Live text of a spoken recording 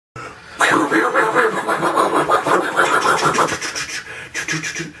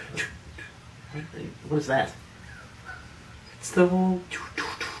is that? It's the whole...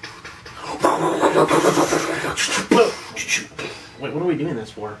 Wait, what are we doing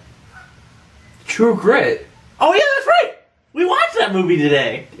this for? True Grit. Oh yeah, that's right! We watched that movie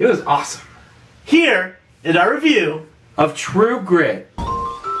today! It was awesome. Here is our review of True Grit.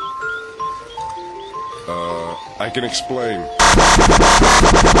 I can explain.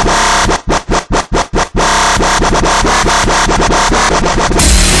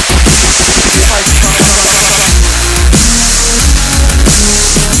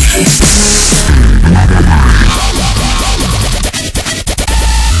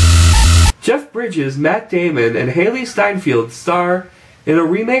 Jeff Bridges, Matt Damon, and Haley Steinfeld star in a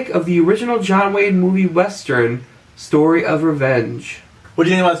remake of the original John Wayne movie western, Story of Revenge. What do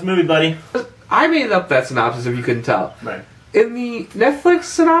you think about this movie, buddy? I made up that synopsis if you couldn't tell. Right. In the Netflix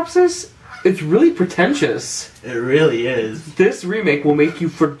synopsis, it's really pretentious. It really is. This remake will make you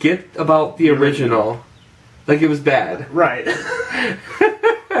forget about the original. Like it was bad. Right.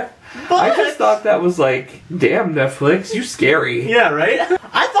 I just thought that was like, damn Netflix, you scary. Yeah, right?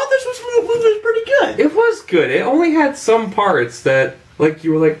 I thought this movie was pretty good. It was good. It only had some parts that, like,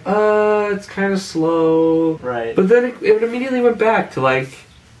 you were like, it's kind of slow. Right. But then it immediately went back to, like,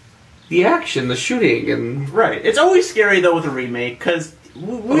 the action, the shooting, and... Right. It's always scary, though, with a remake, because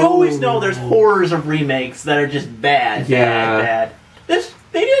we always know there's horrors of remakes that are just bad, bad.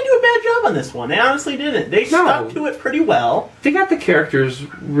 They didn't do a bad job on this one. They honestly didn't. They stuck to it pretty well. They got the characters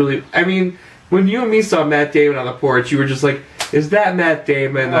really... I mean, when you and me saw Matt Damon on the porch, you were just like, is that Matt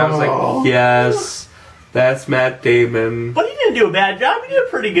Damon? And I was like, yes, that's Matt Damon. But he didn't do a bad job. He did a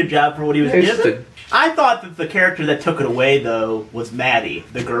pretty good job for what he was given. I thought that the character that took it away, though, was Maddie,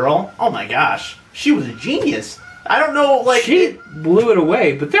 the girl. Oh my gosh. She was a genius. I don't know, like... She blew it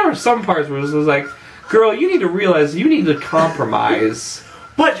away, but there were some parts where it was like, girl, you need to realize you need to compromise.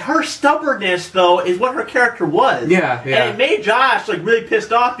 But her stubbornness, though, is what her character was. Yeah, yeah. And it made Josh, like, really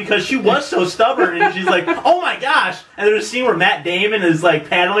pissed off because she was so stubborn, and she's like, oh my gosh! And there's a scene where Matt Damon is, like,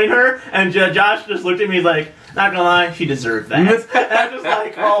 paddling her, and Josh just looked at me like, not gonna lie, she deserved that. And I'm just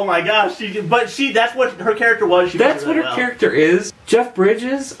like, oh my gosh. That's what her character was. That's what her character is. Jeff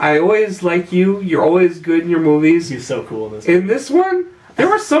Bridges, I always like you. You're always good in your movies. He's so cool in this one. In this one, there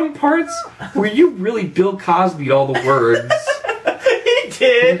were some parts where you really Bill Cosby'd all the words.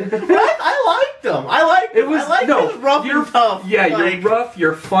 Did. I liked him. I liked him. I liked his rough and tough. Yeah, you're rough,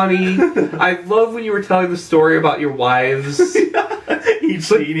 you're funny. I love when you were telling the story about your wives. He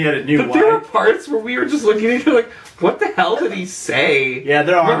had a new wife. But there were parts where we were just looking at each other like, what the hell did he say? Yeah,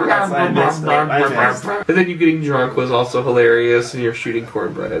 there are parts I missed. And then you getting drunk was also hilarious, and you're shooting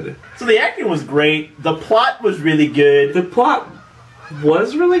cornbread. So the acting was great. The plot was really good. The plot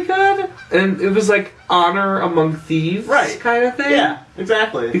was really good, and it was like honor among thieves kind of thing. Yeah,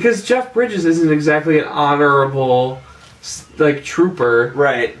 exactly. Because Jeff Bridges isn't exactly an honorable, like, trooper.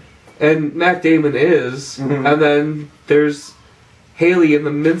 Right. And Matt Damon is. Mm-hmm. And then there's Haley in the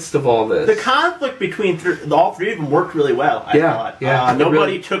midst of all this. The conflict between all three of them worked really well, I thought. Yeah.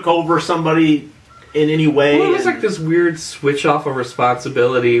 Nobody took over somebody in any way. Well, it was like this weird switch off of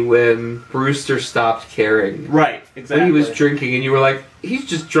responsibility when Brewster stopped caring. Right, exactly. When he was drinking, and you were like, he's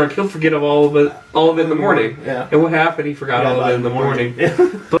just drunk. He'll forget all of it in the morning. Yeah. And what happened? He forgot all of it in the morning.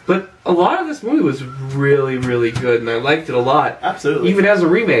 but a lot of this movie was really, really good, and I liked it a lot. Absolutely. Even as a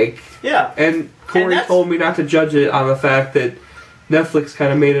remake. Yeah. And Corey told me not to judge it on the fact that Netflix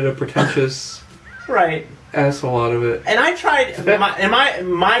kind of made it a pretentious... Right. Asshole out of it. And I tried,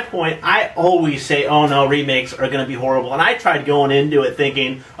 my point, I always say, oh no, remakes are going to be horrible. And I tried going into it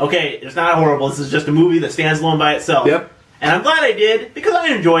thinking, okay, it's not horrible, this is just a movie that stands alone by itself. Yep. And I'm glad I did, because I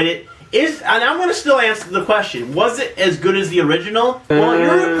enjoyed it. And I'm going to still answer the question, was it as good as the original? Well,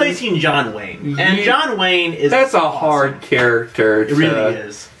 you're replacing John Wayne. And John Wayne is That's awesome. A hard character. It really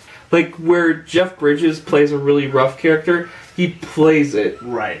is. Like, where Jeff Bridges plays a really rough character, he plays it.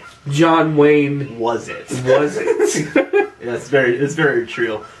 Right. John Wayne was it. It's very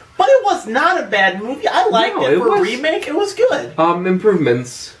true. But it was not a bad movie. I liked it for a remake. It was good.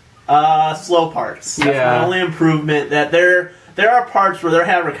 Improvements. Slow parts. That's my only improvement. That there are parts where they're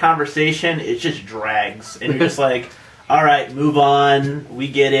having a conversation, it just drags. And you're just like, alright, move on. We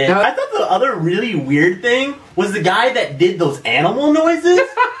get it. I thought the other really weird thing was the guy that did those animal noises.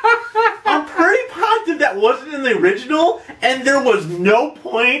 I'm pretty positive that wasn't in the original, and there was no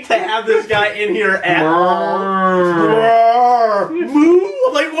point to have this guy in here at all. Moo!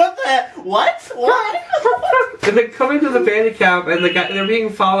 Like, what the... What? And then coming to the bandicap, and they're being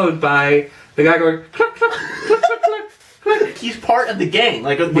followed by the guy going, cluck, cluck, cluck, cluck, cluck. He's part of the gang.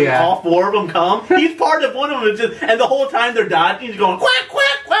 Like, when all four of them come, he's part of one of them. And the whole time they're dodging, he's going, quack,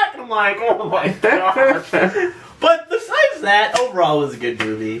 quack, quack. I'm like, oh my gosh. But besides that, overall it was a good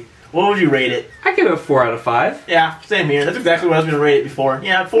movie. What would you rate it? I give it a 4 out of 5. Yeah, same here. That's exactly what I was going to rate it before.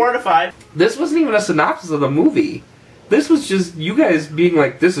 Yeah, 4 out of 5. This wasn't even a synopsis of the movie. This was just you guys being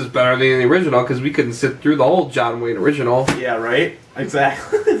like, this is better than the original, because we couldn't sit through the whole John Wayne original. Yeah, right?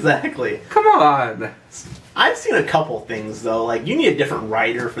 Exactly. Exactly. Come on. I've seen a couple things, though. Like, you need a different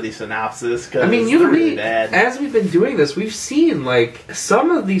writer for these synopses, because I mean, they're really bad. as we've been doing this, we've seen, like,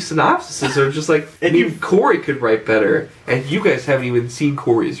 some of these synopsises are just like, Corey could write better, and you guys haven't even seen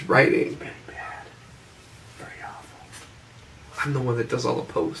Corey's writing. Very bad. Very awful. I'm the one that does all the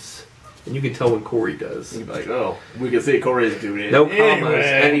posts. And you can tell when Corey does. You'd be like, oh, we can see Corey's doing it. No commas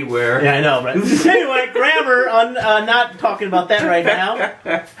anywhere. Yeah, I know, but anyway, grammar, not talking about that right now.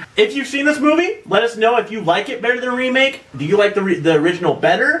 If you've seen this movie, let us know if you like it better than the remake. Do you like the original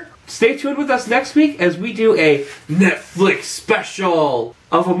better? Stay tuned with us next week as we do a Netflix special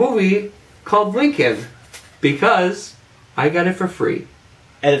of a movie called Lincoln. Because I got it for free.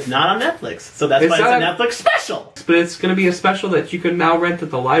 And it's not on Netflix, so that's why it's a Netflix special. But it's going to be a special that you can now rent at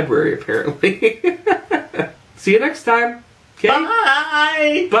the library, apparently. See you next time. Okay?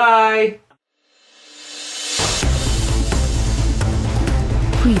 Bye! Bye!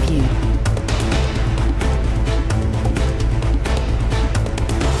 Preview.